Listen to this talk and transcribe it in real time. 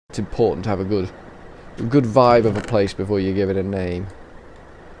It's important to have a good vibe of a place before you give it a name.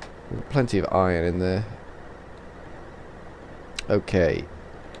 Plenty of iron in there. Okay.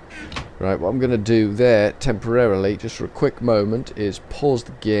 Right, what I'm going to do there temporarily, just for a quick moment, is pause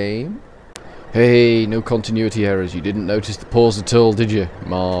the game. Hey, no continuity errors. You didn't notice the pause at all, did you?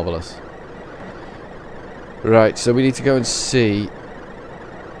 Marvellous. Right, so we need to go and see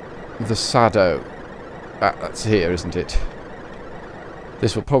the Sado. Ah, that's here, isn't it?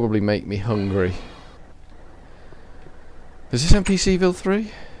 This will probably make me hungry. Is this NPCville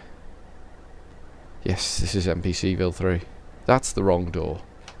 3? Yes, this is NPCville 3. That's the wrong door.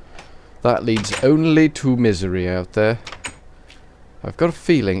 That leads only to misery out there. I've got a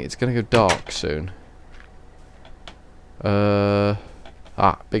feeling it's going to go dark soon.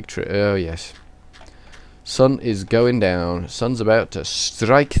 Big tree. Oh, yes. Sun is going down. Sun's about to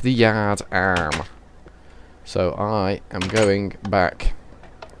strike the yard arm. So I am going back.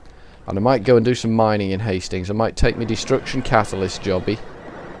 And I might go and do some mining in Hastings. I might take my destruction catalyst jobby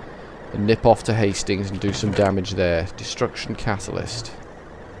and nip off to Hastings and do some damage there. Destruction catalyst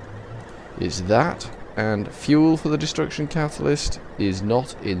is that, and fuel for the destruction catalyst is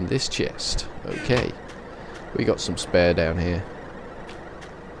not in this chest. Okay, we got some spare down here.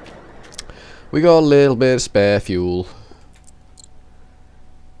 We got a little bit of spare fuel.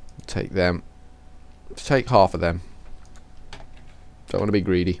 Take them. Take half of them. Don't want to be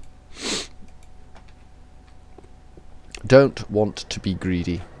greedy. Don't want to be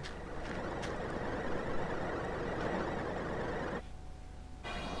greedy.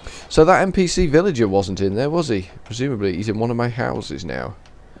 So that NPC villager wasn't in there, was he? Presumably he's in one of my houses now.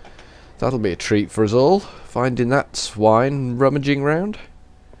 That'll be a treat for us all, finding that swine rummaging round.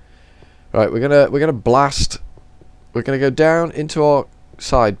 Right, we're gonna blast. We're gonna go down into our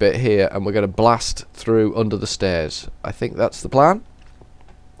side bit here, and we're gonna blast through under the stairs. I think that's the plan.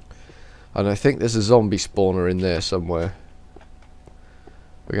 And I think there's a zombie spawner in there somewhere.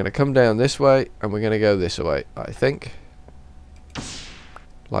 We're gonna come down this way, and we're gonna go this way, I think.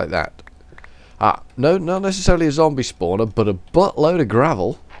 Like that. Ah, no, not necessarily a zombie spawner, but a buttload of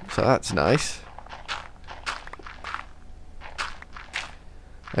gravel. So that's nice.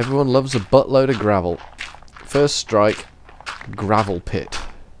 Everyone loves a buttload of gravel. First strike, gravel pit.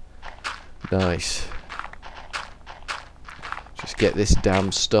 Nice. Just get this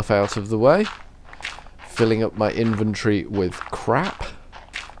damn stuff out of the way. Filling up my inventory with crap.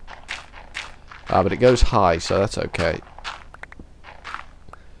 Ah, but it goes high, so that's okay.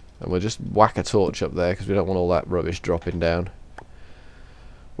 And we'll just whack a torch up there because we don't want all that rubbish dropping down.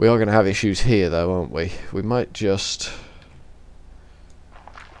 We are going to have issues here though, aren't we? We might just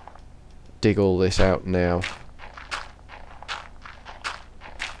dig all this out now,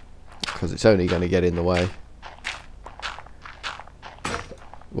 because it's only going to get in the way.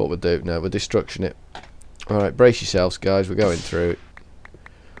 What we'll do? No, we're destruction it. Alright, brace yourselves guys, we're going through it.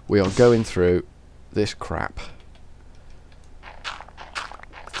 We are going through this crap.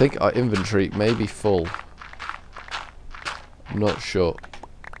 I think our inventory may be full. I'm not sure.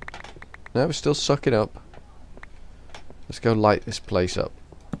 No, we're still sucking up. Let's go light this place up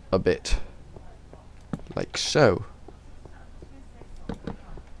a bit. Like so.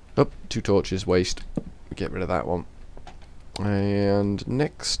 Oh, 2 torches, waste. Get rid of that one. And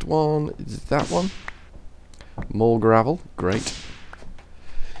next one is that one. More gravel, great.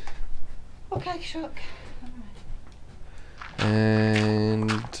 Okay, Shook.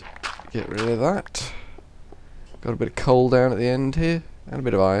 And get rid of that. Got a bit of coal down at the end here, and a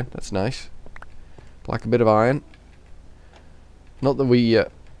bit of iron. That's nice. Like a bit of iron. Not that we.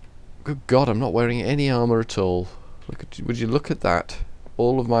 Good God, I'm not wearing any armor at all. Look at. Would you look at that?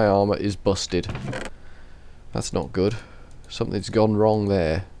 All of my armor is busted. That's not good. Something's gone wrong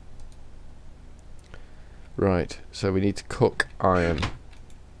there. Right. So we need to cook iron.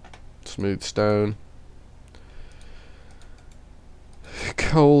 Smooth stone.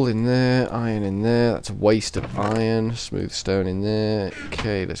 Coal in there, iron in there. That's a waste of iron. Smooth stone in there.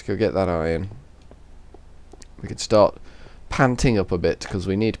 Okay, let's go get that iron. We can start panting up a bit because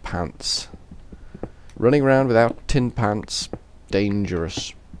we need pants. Running around without tin pants,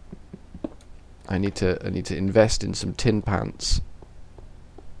 dangerous. I need to invest in some tin pants.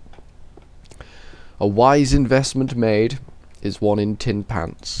 A wise investment made is one in tin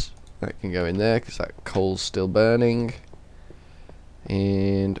pants. That can go in there because that coal's still burning.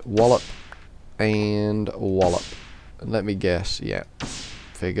 And wallop. And wallop. And let me guess. Yeah.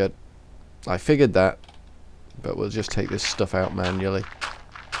 Figured. I figured that. But we'll just take this stuff out manually.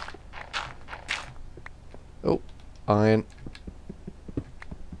 Oh. Iron.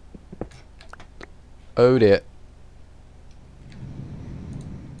 Oh dear.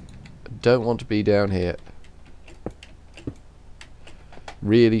 don't want to be down here.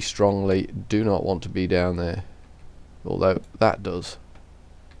 Really strongly do not want to be down there. Although that does.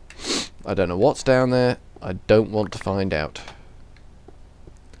 I don't know what's down there. I don't want to find out.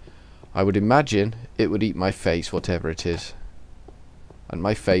 I would imagine it would eat my face, whatever it is. And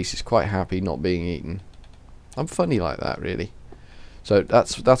my face is quite happy not being eaten. I'm funny like that, really. So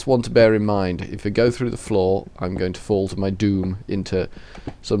that's one to bear in mind. If I go through the floor, I'm going to fall to my doom into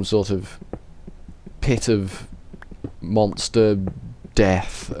some sort of pit of monster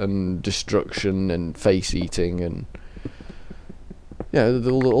death and destruction and face eating and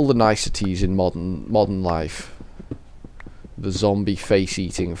all the niceties in modern life. The zombie face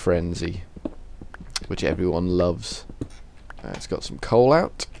eating frenzy, which everyone loves. It's got some coal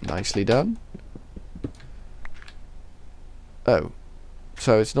out, nicely done. Oh,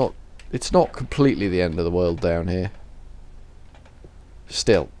 so it's not completely the end of the world down here.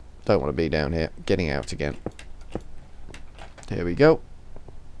 Still, don't want to be down here. Getting out again. Here we go.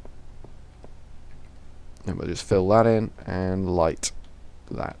 And we'll just fill that in and light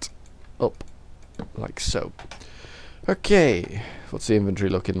that up like so. Okay, what's the inventory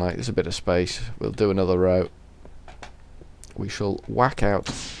looking like? There's a bit of space. We'll do another row. We shall whack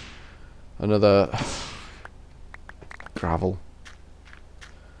out another gravel.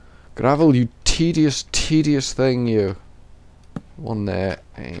 Gravel, you tedious thing, you. One there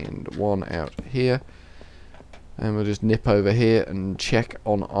and one out here. And we'll just nip over here and check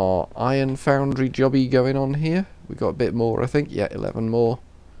on our iron foundry jobby going on here. We got a bit more, I think. Yeah, 11 more.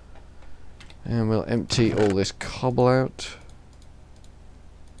 And we'll empty all this cobble out.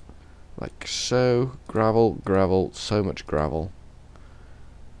 Like so. Gravel, gravel, so much gravel.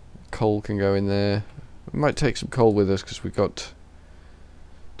 Coal can go in there. We might take some coal with us because we've got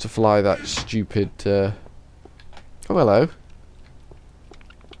to fly that stupid... Oh, hello.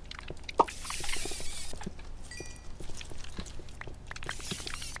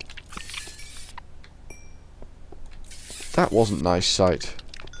 That wasn't nice sight.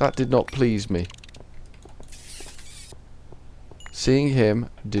 That did not please me. Seeing him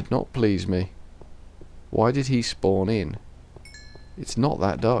did not please me. Why did he spawn in? It's not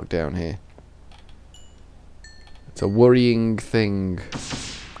that dark down here. It's a worrying thing.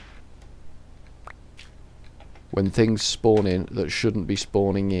 When things spawn in that shouldn't be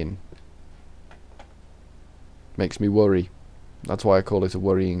spawning in. Makes me worry. That's why I call it a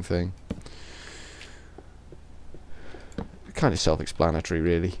worrying thing. Kind of self-explanatory,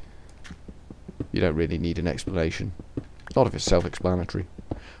 really. You don't really need an explanation. Not if it's self-explanatory.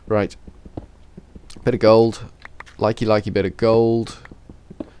 Right. Bit of gold. Likey bit of gold.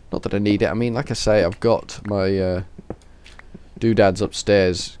 Not that I need it. I mean, like I say, I've got my doodads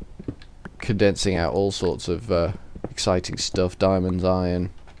upstairs condensing out all sorts of exciting stuff. Diamonds,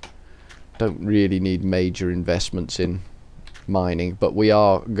 iron. Don't really need major investments in mining, but we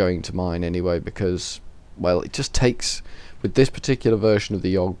are going to mine anyway because, well, it just takes... With this particular version of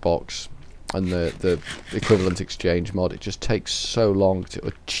the YogBox and the equivalent exchange mod, it just takes so long to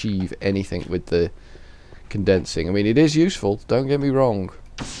achieve anything with the condensing. I mean, it is useful, don't get me wrong.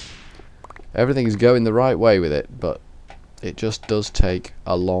 Everything is going the right way with it, but it just does take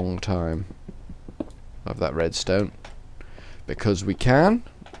a long time. Of that redstone. Because we can.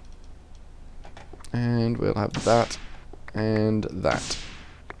 And we'll have that and that.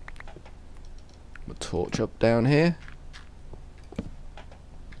 A torch up down here.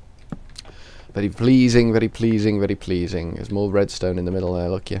 Very pleasing, very pleasing, very pleasing. There's more redstone in the middle there,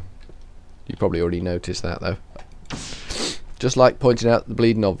 look you. You probably already noticed that though. Just like pointing out the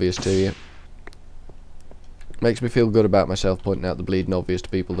bleeding obvious to you. Makes me feel good about myself pointing out the bleeding obvious to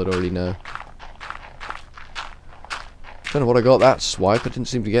people that already know. Don't know what I got that swipe. I didn't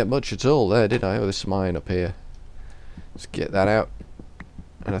seem to get much at all there, did I? Oh, there's some iron up here. Let's get that out.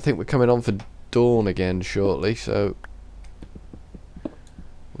 And I think we're coming on for dawn again shortly, so...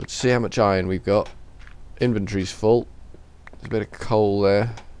 Let's see how much iron we've got. Inventory's full. There's a bit of coal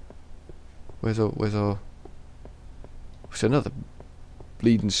there. Where's our... There's another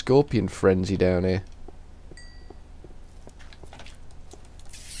bleeding scorpion frenzy down here.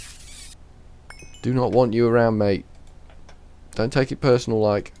 Do not want you around, mate. Don't take it personal,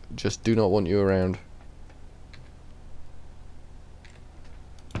 like. Just do not want you around.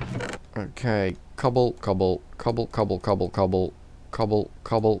 Okay. Cobble, cobble, cobble, cobble, cobble, cobble. Cobble,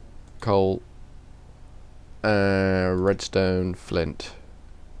 cobble, coal, redstone, flint.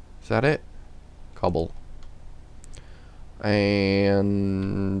 Is that it? Cobble.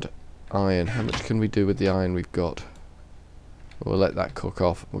 And iron. How much can we do with the iron we've got? We'll let that cook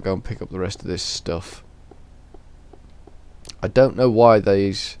off. We'll go and pick up the rest of this stuff. I don't know why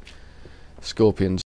these Scorpions